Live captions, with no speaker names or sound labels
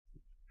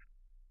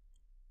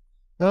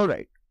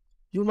Alright,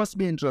 you must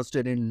be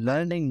interested in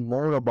learning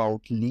more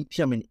about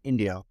lithium in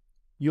India.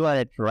 You are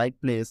at the right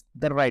place,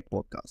 the right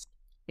podcast.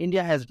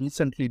 India has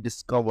recently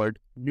discovered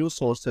new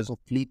sources of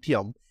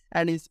lithium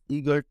and is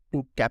eager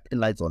to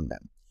capitalize on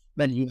them.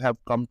 When you have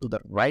come to the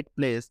right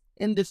place,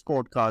 in this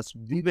podcast,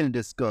 we will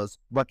discuss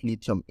what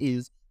lithium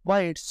is,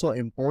 why it's so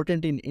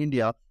important in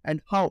India,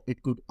 and how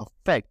it could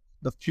affect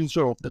the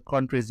future of the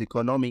country's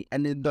economy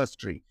and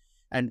industry,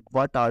 and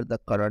what are the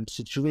current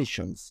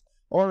situations.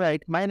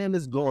 Alright, my name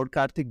is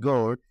Karthik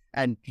Gaur,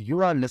 and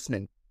you are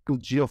listening to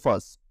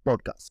GeoFuss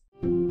podcast.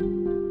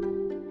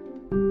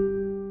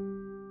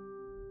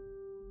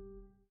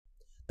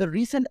 The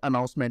recent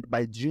announcement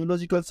by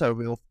Geological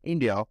Survey of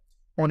India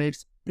on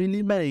its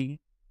preliminary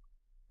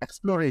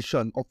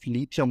exploration of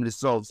lithium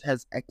reserves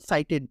has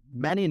excited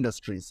many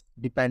industries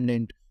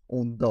dependent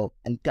on the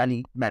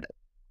alkali metal.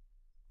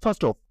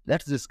 First off,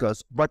 let's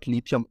discuss what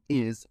lithium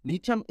is.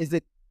 Lithium is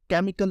a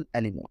chemical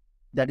element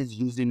that is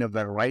used in a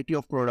variety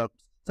of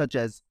products such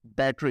as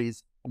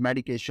batteries,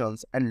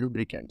 medications, and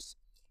lubricants.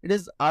 It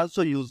is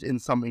also used in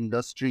some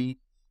industry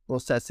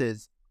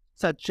processes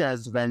such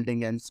as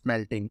welding and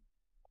smelting.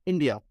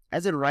 India,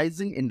 as a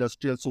rising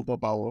industrial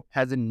superpower,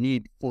 has a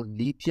need for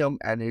lithium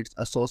and its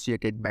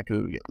associated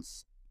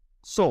materials.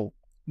 So,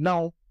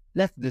 now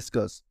let's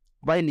discuss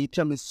why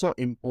lithium is so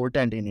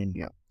important in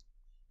India.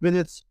 With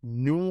its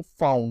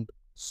newfound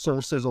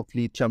sources of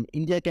lithium,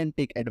 India can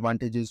take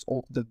advantages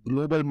of the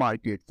global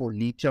market for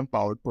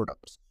lithium-powered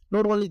products.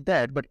 Not only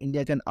that, but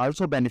India can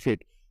also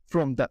benefit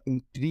from the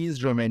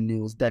increased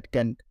revenues that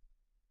can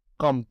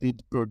come with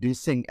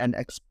producing and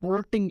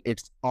exporting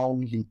its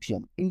own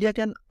lithium. India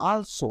can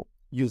also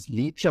use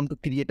lithium to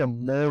create a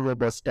more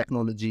robust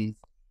technology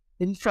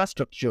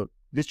infrastructure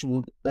which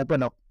would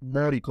open up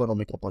more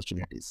economic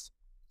opportunities.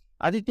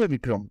 Aditya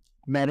Vikram,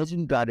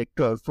 Managing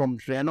Director from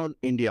Renault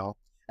India,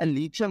 a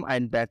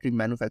lithium-ion battery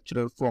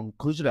manufacturer from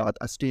Gujarat,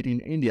 a state in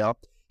India,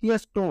 he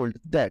has told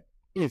that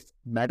if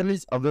metal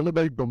is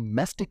available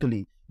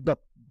domestically, the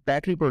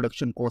battery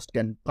production cost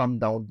can come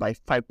down by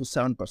 5 to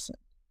 7%.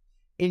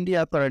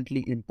 India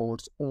currently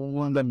imports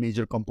all the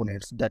major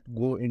components that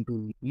go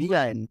into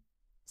lithium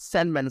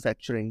cell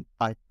manufacturing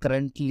are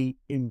currently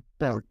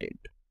imported.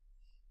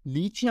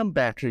 Lithium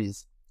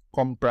batteries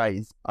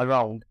comprise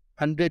around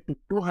 100 to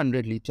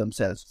 200 lithium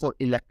cells for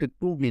electric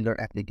two-wheeler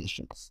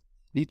applications.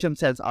 Lithium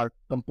cells are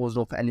composed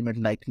of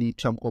elements like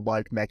lithium,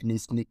 cobalt,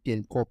 manganese,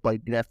 nickel, copper,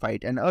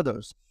 graphite, and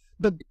others.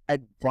 The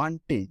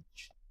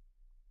advantage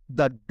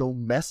the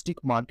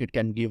domestic market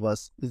can give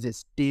us is a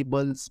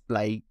stable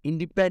supply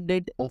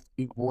independent of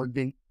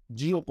evolving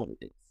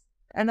geopolitics.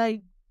 And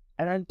I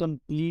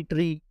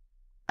completely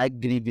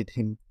agree with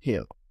him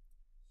here.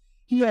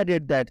 He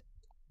added that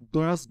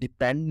those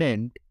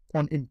dependent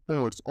on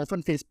imports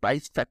often face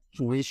price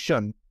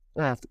fluctuation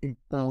of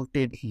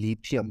imported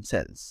lithium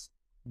cells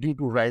due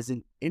to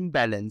rising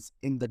imbalance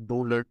in the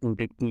dollar to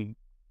rupee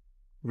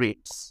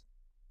rates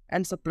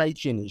and supply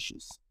chain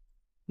issues.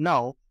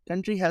 Now,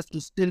 country has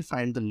to still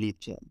find the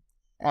lithium,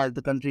 as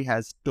the country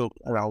has took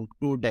around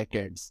 2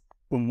 decades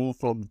to move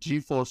from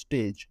G4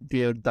 stage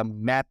where the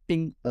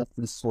mapping of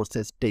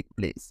resources take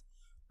place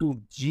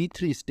to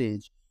G3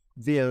 stage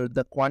where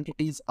the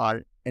quantities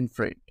are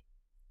inferred.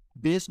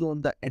 Based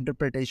on the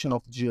interpretation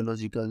of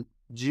geological,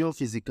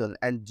 geophysical,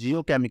 and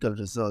geochemical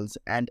results,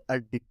 and a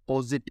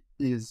deposit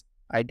is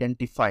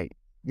identified,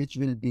 which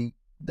will be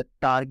the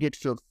target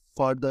for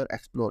further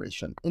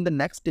exploration. In the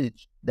next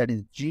stage, that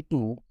is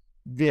G2,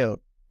 where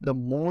the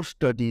more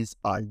studies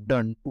are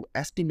done to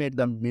estimate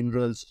the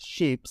mineral's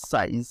shape,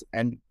 size,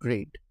 and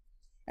grade.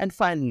 And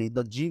finally,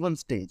 the G1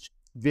 stage,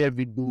 where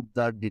we do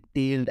the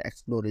detailed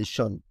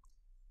exploration,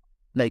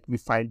 like we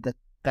find the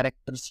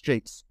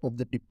characteristics of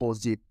the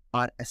deposit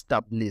are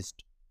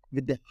established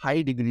with a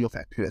high degree of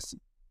accuracy.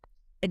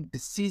 A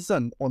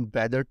decision on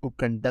whether to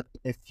conduct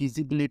a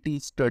feasibility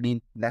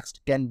study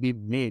next can be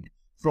made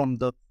from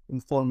the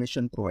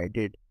information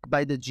provided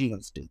by the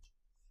G1 stage.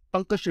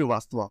 Pankaj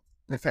Srivastava,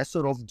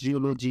 professor of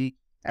geology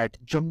at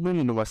Jammu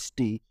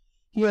University,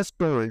 he has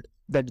told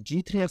that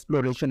G3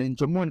 exploration in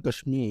Jammu and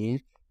Kashmir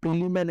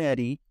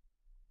preliminary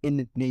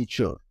in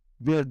nature,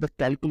 where the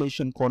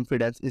calculation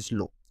confidence is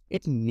low.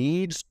 It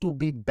needs to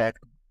be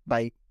backed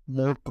by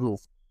more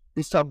proof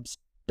to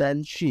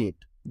substantiate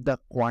the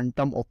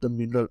quantum of the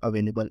mineral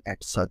available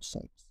at such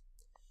sites.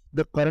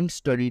 The current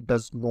study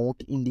does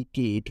not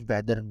indicate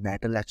whether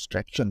metal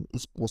extraction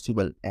is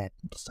possible at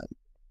the site.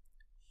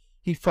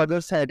 He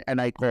further said, and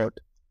I quote,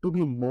 to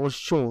be more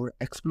sure,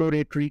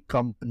 exploratory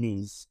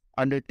companies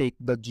undertake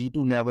the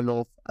G2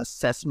 level of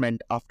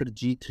assessment after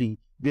G3,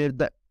 where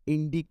the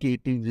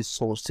indicative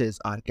resources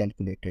are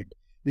calculated,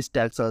 which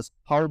tells us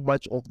how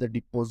much of the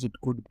deposit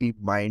could be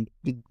mined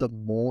with the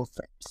more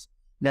facts.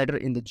 Later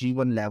in the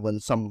G1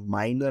 level, some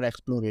minor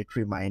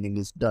exploratory mining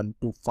is done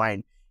to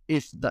find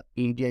if the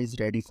area is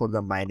ready for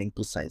the mining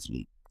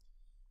precisely.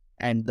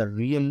 And the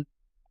real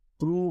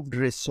proved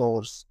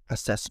resource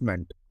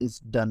assessment is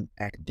done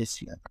at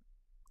this level.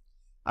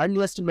 Our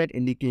new estimate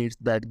indicates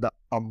that the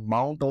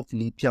amount of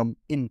lithium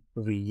in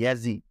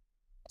Riyazi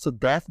So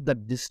that's the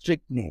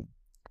district name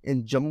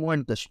in Jammu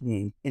and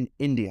Kashmir in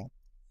India.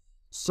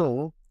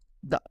 So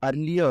the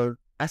earlier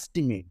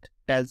estimate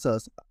tells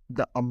us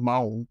the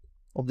amount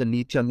of the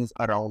lithium is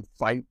around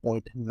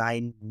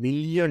 5.9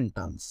 million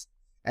tons,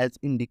 as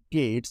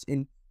indicates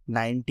in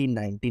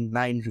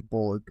 1999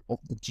 report of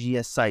the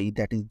GSI,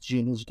 that is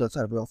Geological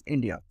Survey of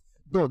India.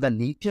 Though the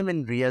lithium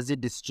in Riyazi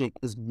district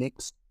is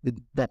mixed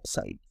with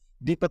bauxite.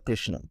 Deepak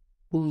Krishnan,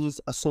 who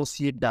is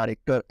Associate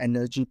Director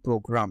Energy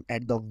Program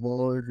at the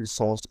World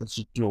Resource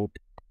Institute,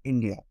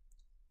 India,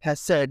 has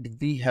said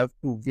we have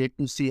to wait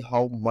to see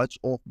how much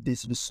of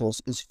this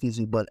resource is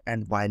feasible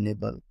and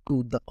viable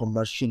to the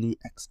commercially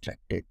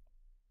extracted.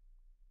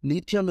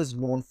 Lithium is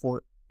known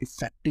for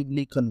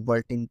effectively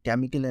converting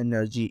chemical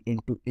energy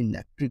into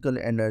electrical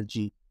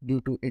energy due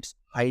to its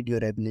high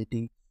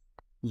durability,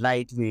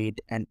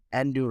 lightweight, and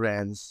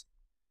endurance.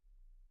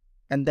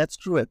 And that's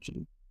true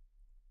actually.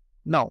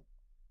 Now,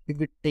 if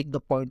we take the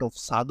point of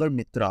Sagar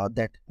Mitra,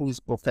 that who is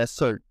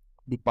Professor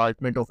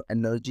Department of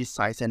Energy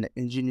Science and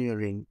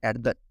Engineering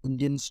at the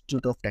Indian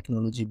Institute of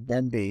Technology,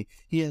 Bombay,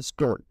 he has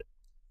told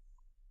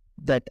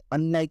that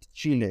unlike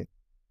Chile,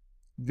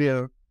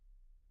 where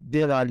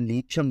there are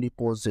lithium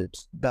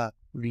deposits, the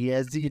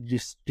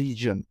Riyazi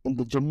region in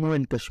the Jammu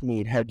and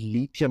Kashmir had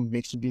lithium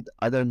mixed with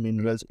other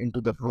minerals into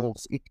the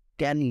rocks. It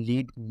can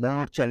lead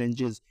more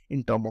challenges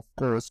in terms of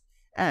cost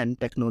and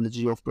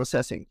technology of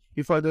processing.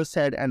 He further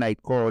said, and I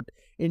quote,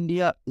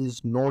 India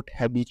is not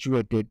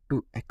habituated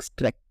to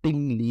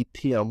extracting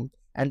lithium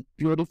and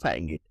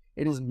purifying it.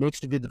 It is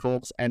mixed with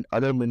rocks and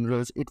other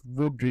minerals. It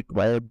would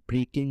require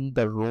breaking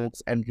the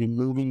rocks and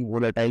removing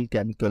volatile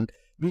chemical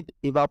with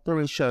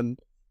evaporation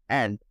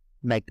and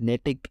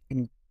magnetic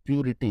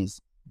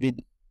impurities with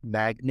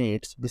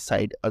magnets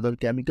beside other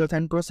chemicals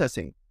and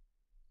processing.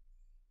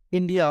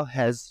 India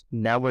has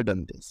never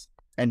done this,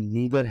 and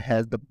neither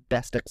has the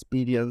best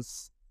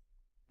experience,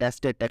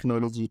 tested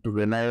technology to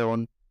rely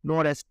on,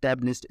 nor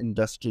established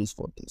industries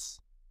for this.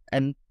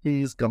 And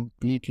he is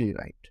completely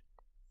right.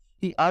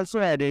 He also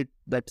added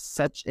that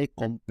such a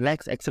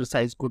complex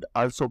exercise could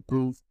also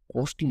prove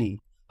costly.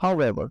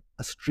 However,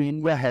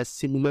 Australia has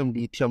similar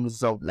lithium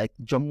reserve like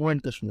Jammu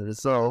and Kashmir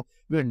reserve,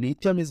 where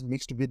lithium is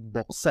mixed with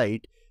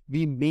bauxite.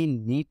 We may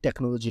need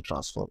technology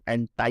transfer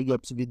and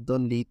tie-ups with the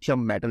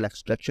lithium metal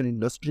extraction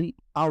industry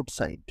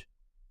outside.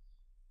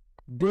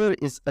 There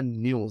is a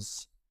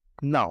news.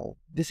 Now,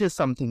 this is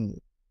something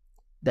new,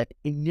 that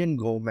Indian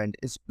government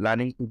is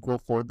planning to go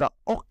for the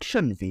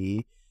auction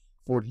way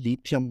for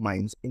lithium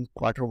mines in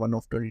Q1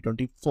 of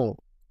 2024,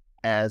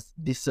 as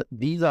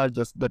these are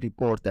just the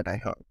reports that I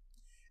heard.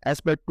 As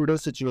per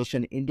today's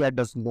situation, India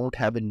does not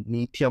have a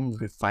lithium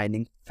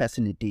refining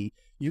facility.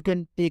 You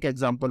can take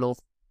example of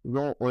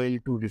raw oil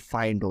to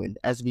refined oil,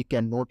 as we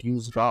cannot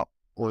use raw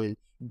oil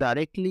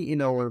directly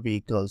in our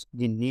vehicles.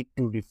 We need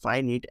to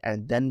refine it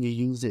and then we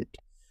use it.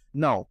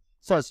 Now,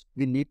 first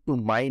we need to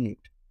mine it,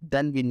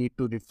 then we need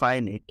to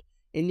refine it.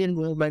 Indian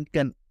government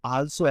can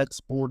also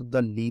export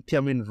the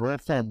lithium in raw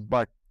form,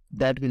 but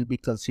that will be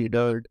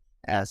considered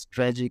as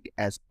tragic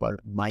as per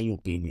my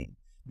opinion.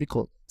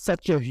 Because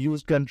such a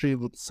huge country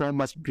with so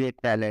much great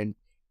talent,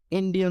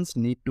 Indians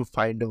need to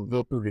find a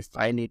way to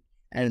refine it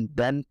and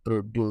then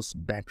produce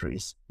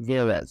batteries.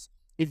 Whereas,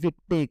 if we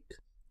take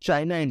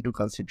China into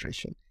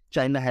consideration,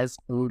 China has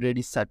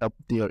already set up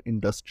their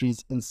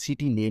industries in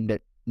city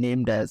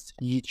named as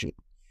Yichun.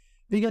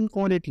 We can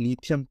call it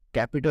lithium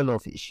capital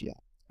of Asia.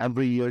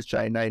 Every year,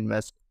 China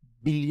invests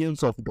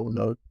billions of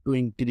dollars to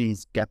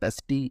increase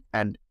capacity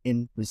and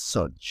in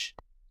research.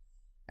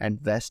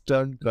 And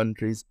Western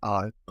countries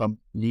are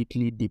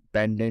completely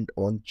dependent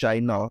on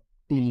China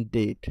till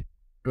date,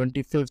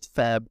 25th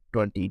Feb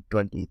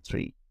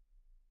 2023.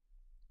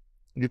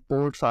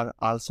 Reports are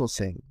also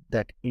saying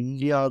that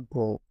Indian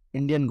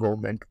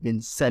government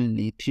will sell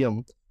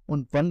lithium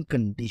on one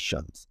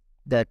condition,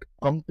 that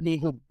company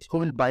who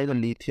will buy the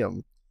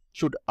lithium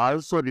should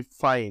also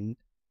refine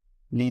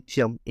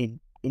lithium in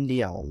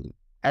India only.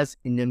 As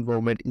Indian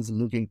government is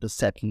looking to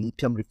set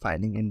lithium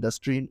refining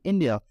industry in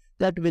India,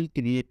 that will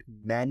create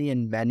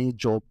many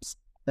jobs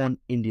on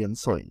Indian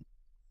soil.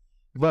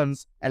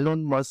 Once,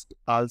 Elon Musk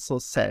also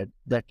said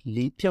that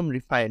lithium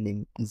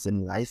refining is a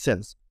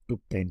license to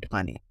print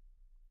money.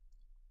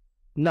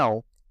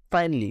 Now,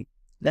 finally,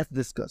 let's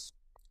discuss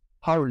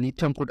how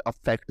lithium could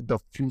affect the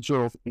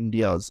future of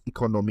India's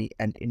economy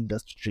and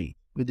industry.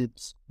 With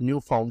its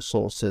newfound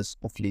sources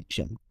of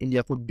lithium,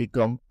 India could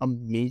become a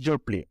major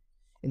player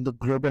in the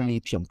global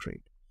lithium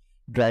trade,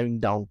 driving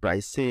down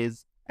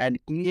prices and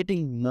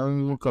creating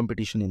more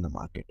competition in the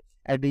market.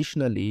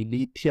 Additionally,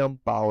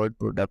 lithium-powered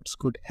products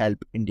could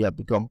help India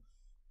become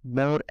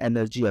more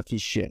energy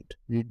efficient,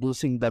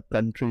 reducing the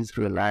country's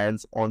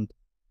reliance on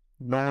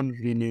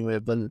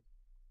non-renewable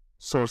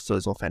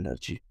sources of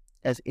energy,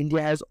 as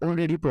India has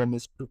already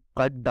promised to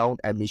cut down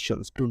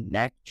emissions to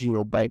net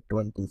zero by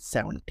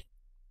 2070.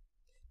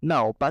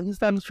 Now,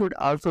 Pakistan should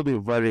also be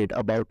worried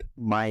about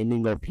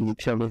mining of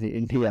lithium in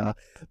India,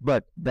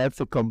 but that's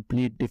a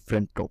complete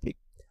different topic.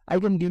 I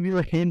can give you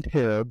a hint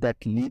here that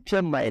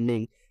lithium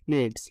mining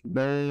needs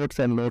lots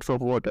and lots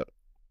of water.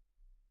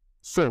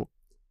 So,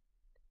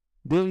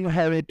 there you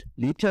have it.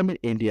 Lithium in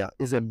India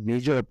is a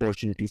major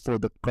opportunity for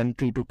the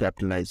country to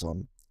capitalize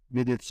on.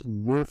 With its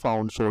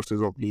newfound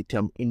sources of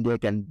lithium, India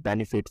can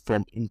benefit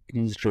from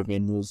increased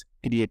revenues,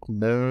 create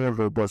more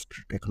robust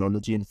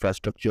technology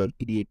infrastructure,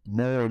 create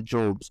more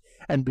jobs,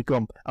 and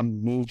become a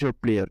major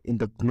player in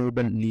the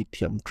global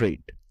lithium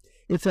trade.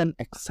 It's an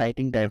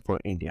exciting time for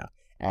India,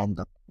 and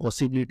the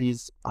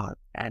possibilities are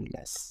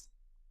endless.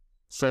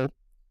 So,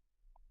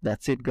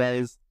 that's it,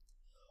 guys.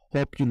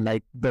 Hope you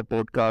liked the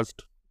podcast.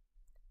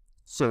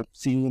 So,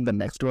 see you in the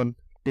next one.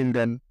 Till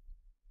then,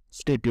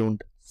 stay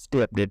tuned,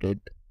 stay updated.